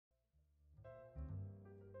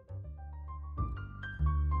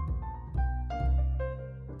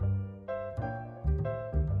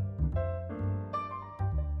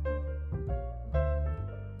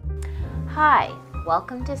Hi,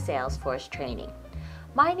 welcome to Salesforce training.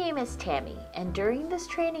 My name is Tammy, and during this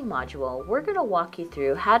training module, we're going to walk you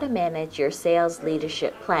through how to manage your sales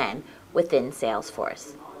leadership plan within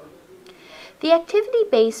Salesforce. The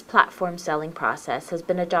activity-based platform selling process has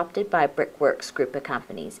been adopted by Brickworks group of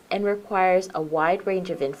companies and requires a wide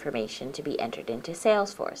range of information to be entered into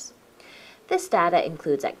Salesforce. This data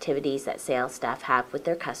includes activities that sales staff have with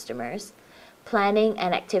their customers, planning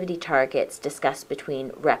and activity targets discussed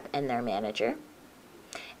between rep and their manager,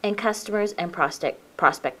 and customers and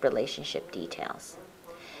prospect relationship details.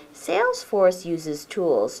 Salesforce uses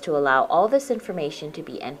tools to allow all this information to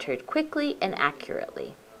be entered quickly and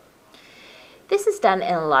accurately. This is done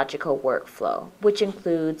in a logical workflow, which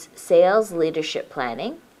includes sales leadership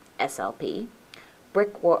planning, SLP,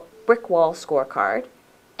 brick wall scorecard,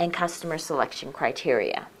 and customer selection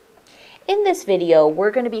criteria. In this video,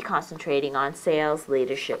 we're going to be concentrating on sales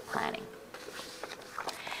leadership planning.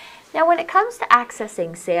 Now, when it comes to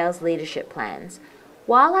accessing sales leadership plans,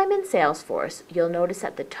 while I'm in Salesforce, you'll notice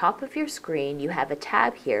at the top of your screen you have a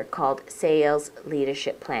tab here called Sales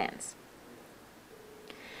Leadership Plans.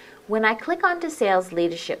 When I click onto Sales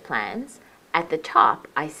Leadership Plans, at the top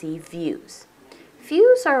I see Views.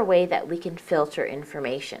 Views are a way that we can filter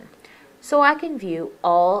information. So I can view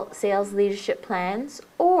all sales leadership plans,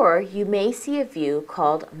 or you may see a view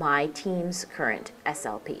called My Team's Current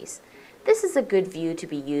SLPs. This is a good view to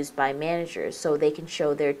be used by managers so they can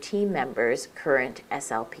show their team members current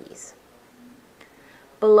SLPs.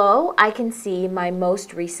 Below, I can see my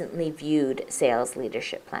most recently viewed sales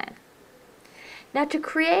leadership plan. Now, to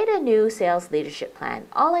create a new sales leadership plan,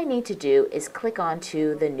 all I need to do is click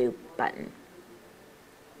onto the New button.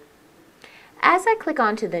 As I click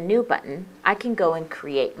onto the New button, I can go and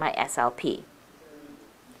create my SLP.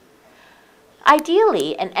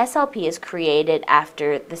 Ideally, an SLP is created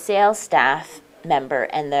after the sales staff member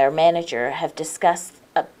and their manager have discussed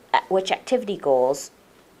which activity goals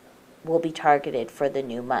will be targeted for the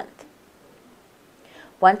new month.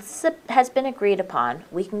 Once it has been agreed upon,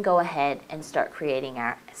 we can go ahead and start creating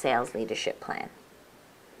our sales leadership plan.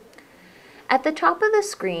 At the top of the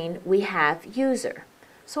screen, we have User.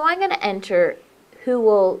 So I'm going to enter who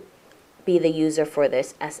will be the user for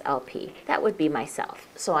this SLP. That would be myself.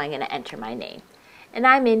 So I'm going to enter my name. And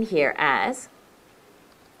I'm in here as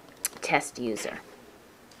test user.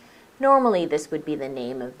 Normally this would be the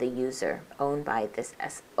name of the user owning this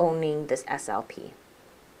SLP.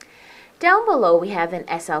 Down below we have an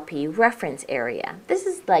SLP reference area. This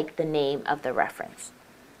is like the name of the reference.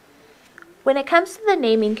 When it comes to the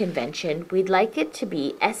naming convention, we'd like it to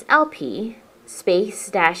be SLP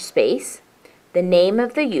space, the name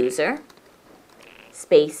of the user,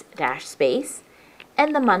 space,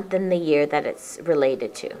 and the month and the year that it's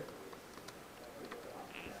related to.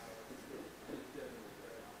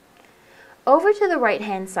 Over to the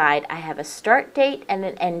right-hand side, I have a start date and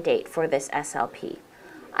an end date for this SLP.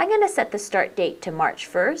 I'm going to set the start date to March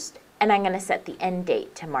 1st, and I'm going to set the end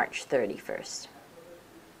date to March 31st.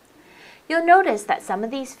 You'll notice that some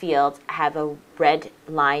of these fields have a red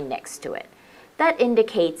line next to it. That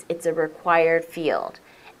indicates it's a required field,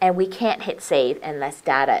 and we can't hit save unless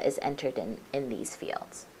data is entered in these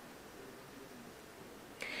fields.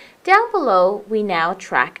 Down below, we now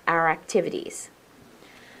track our activities.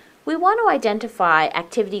 We want to identify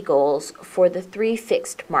activity goals for the 3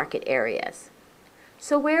 fixed market areas.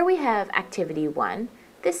 So where we have activity 1,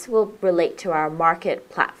 this will relate to our market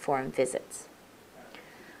platform visits.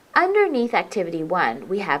 Underneath activity 1,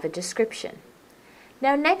 we have a description.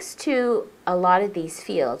 Now, next to a lot of these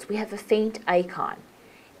fields, we have a faint icon.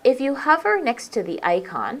 If you hover next to the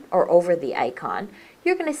icon or over the icon,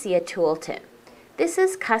 you're going to see a tooltip. This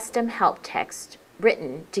is custom help text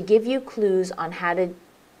written to give you clues on how to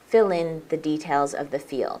fill in the details of the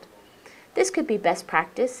field. This could be best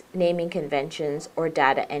practice, naming conventions, or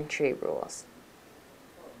data entry rules.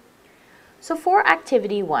 So for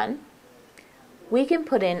activity 1, we can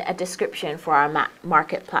put in a description for our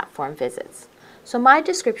market platform visits. So my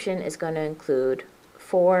description is going to include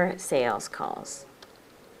 4 sales calls.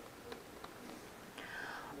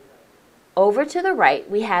 Over to the right,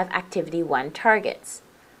 we have activity 1 targets.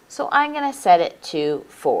 So I'm going to set it to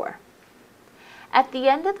 4. At the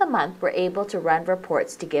end of the month, we're able to run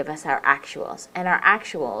reports to give us our actuals, and our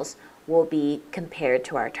actuals will be compared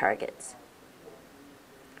to our targets.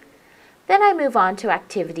 Then I move on to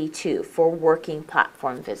activity 2 for working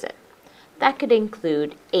platform visit. That could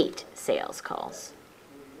include 8 sales calls.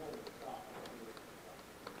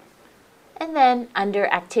 And then under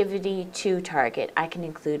activity 2 target, I can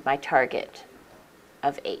include my target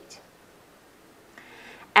of 8.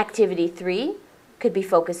 Activity 3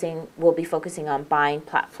 will be focusing on buying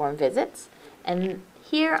platform visits. And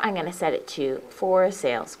here I'm going to set it to 4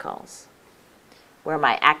 sales calls, where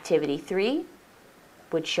my activity 3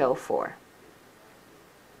 would show 4.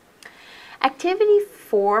 Activity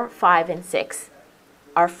 4, 5, and 6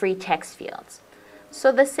 are free text fields.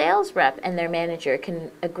 So the sales rep and their manager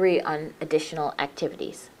can agree on additional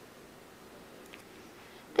activities.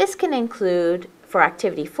 This can include, for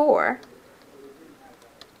activity 4,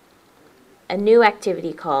 a new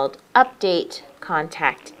activity called Update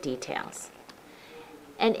Contact Details.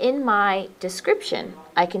 And in my description,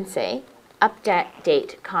 I can say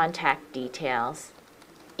Update Contact Details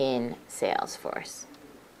in Salesforce.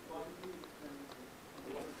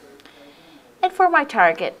 And for my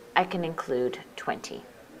target, I can include 20.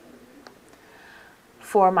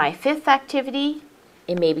 For my 5th activity,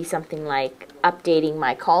 it may be something like updating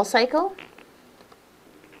my call cycle.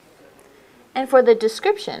 And for the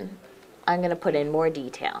description, I'm going to put in more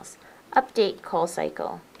details. Update call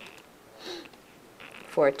cycle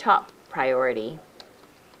for top priority.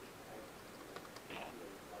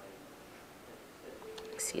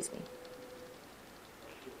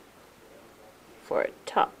 For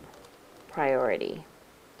top priority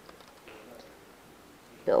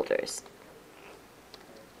builders.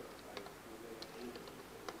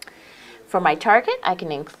 For my target, I can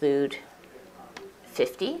include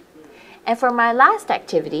 50. And for my last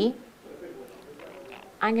activity,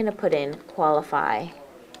 I'm going to put in qualify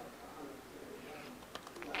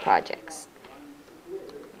projects.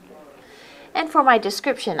 And for my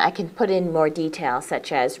description, I can put in more details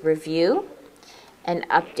such as review and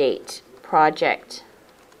update projects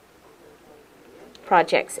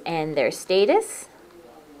and their status,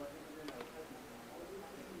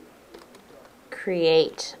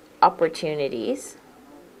 create opportunities,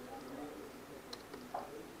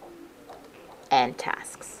 and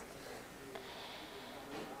tasks.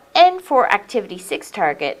 And for activity 6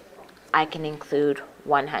 target, I can include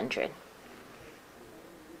 100.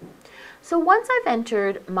 So once I've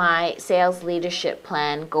entered my sales leadership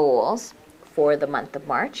plan goals for the month of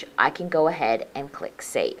March, I can go ahead and click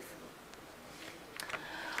Save.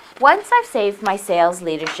 Once I've saved my sales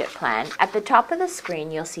leadership plan, at the top of the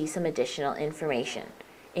screen you'll see some additional information,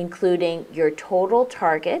 including your total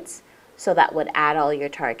targets, so that would add all your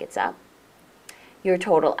targets up, your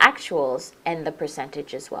total actuals, and the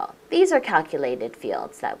percentage as well. These are calculated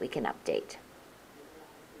fields that we can update.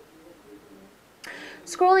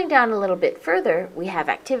 Scrolling down a little bit further, we have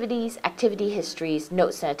activities, activity histories,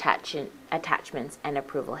 notes and attachments, and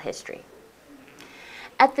approval history.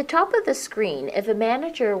 At the top of the screen, if a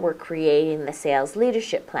manager were creating the sales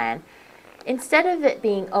leadership plan, instead of it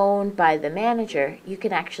being owned by the manager, you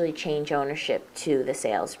can actually change ownership to the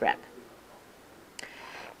sales rep.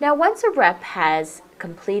 Now, once a rep has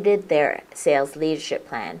completed their sales leadership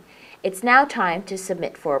plan, it's now time to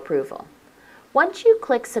submit for approval. Once you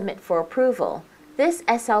click Submit for Approval, this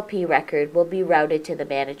SLP record will be routed to the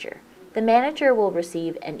manager. The manager will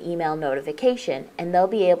receive an email notification, and they'll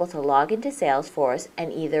be able to log into Salesforce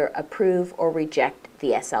and either approve or reject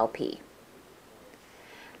the SLP.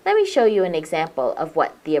 Let me show you an example of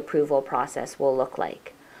what the approval process will look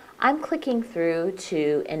like. I'm clicking through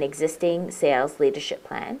to an existing sales leadership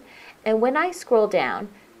plan, and when I scroll down,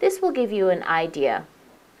 this will give you an idea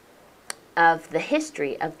of the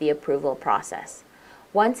history of the approval process.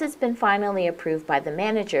 Once it's been finally approved by the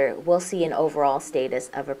manager, we'll see an overall status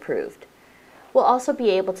of approved. We'll also be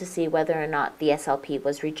able to see whether or not the SLP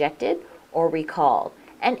was rejected or recalled,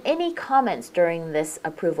 and any comments during this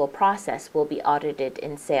approval process will be audited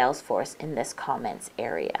in Salesforce in this comments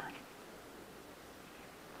area.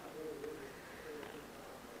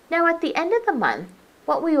 Now at the end of the month,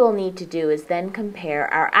 what we will need to do is then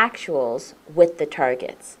compare our actuals with the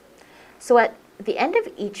targets. So at the end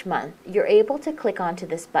of each month, you're able to click onto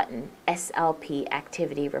this button, SLP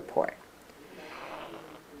Activity Report.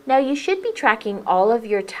 Now you should be tracking all of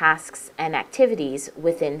your tasks and activities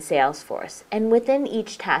within Salesforce, and within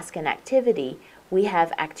each task and activity, we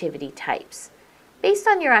have activity types. Based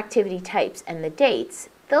on your activity types and the dates,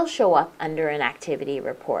 they'll show up under an activity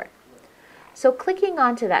report. So clicking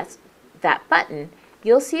onto that button,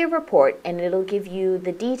 you'll see a report, and it'll give you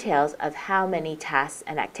the details of how many tasks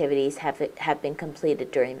and activities have been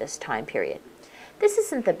completed during this time period. This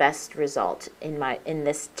isn't the best result in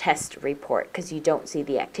this test report because you don't see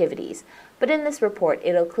the activities, but in this report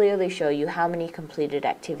it'll clearly show you how many completed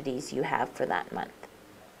activities you have for that month.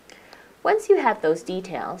 Once you have those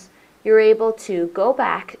details, you're able to go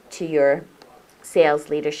back to your sales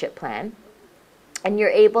leadership plan, and you're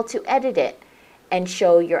able to edit it and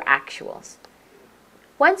show your actuals.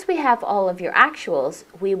 Once we have all of your actuals,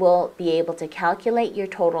 we will be able to calculate your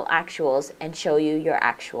total actuals and show you your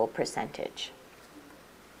actual percentage.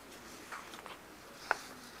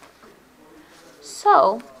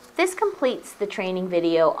 So, this completes the training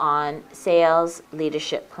video on sales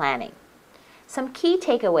leadership planning. Some key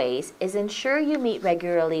takeaways is ensure you meet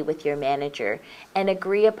regularly with your manager and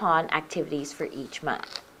agree upon activities for each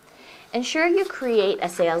month. Ensure you create a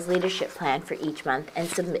sales leadership plan for each month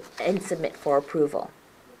and submit for approval.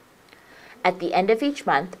 At the end of each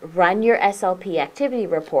month, run your SLP activity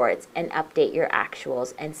reports and update your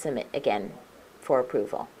actuals and submit again for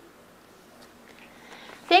approval.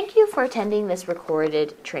 Thank you for attending this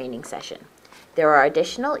recorded training session. There are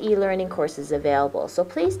additional e-learning courses available, so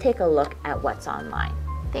please take a look at what's online.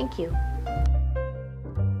 Thank you.